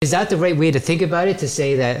Is that the right way to think about it? To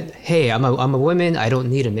say that, hey, I'm a woman, I don't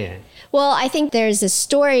need a man? Well, I think there's a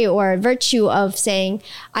story or a virtue of saying,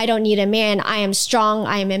 I don't need a man, I am strong,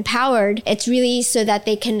 I am empowered. It's really so that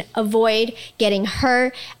they can avoid getting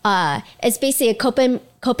hurt. It's basically a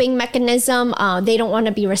coping mechanism. They don't want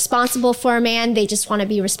to be responsible for a man. They just want to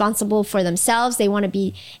be responsible for themselves. They want to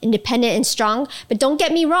be independent and strong. But don't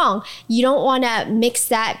get me wrong. You don't want to mix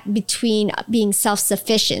that between being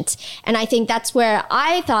self-sufficient. And I think that's where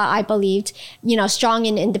I believed, strong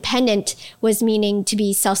and independent was meaning to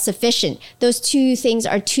be self-sufficient. Those two things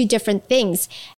are two different things.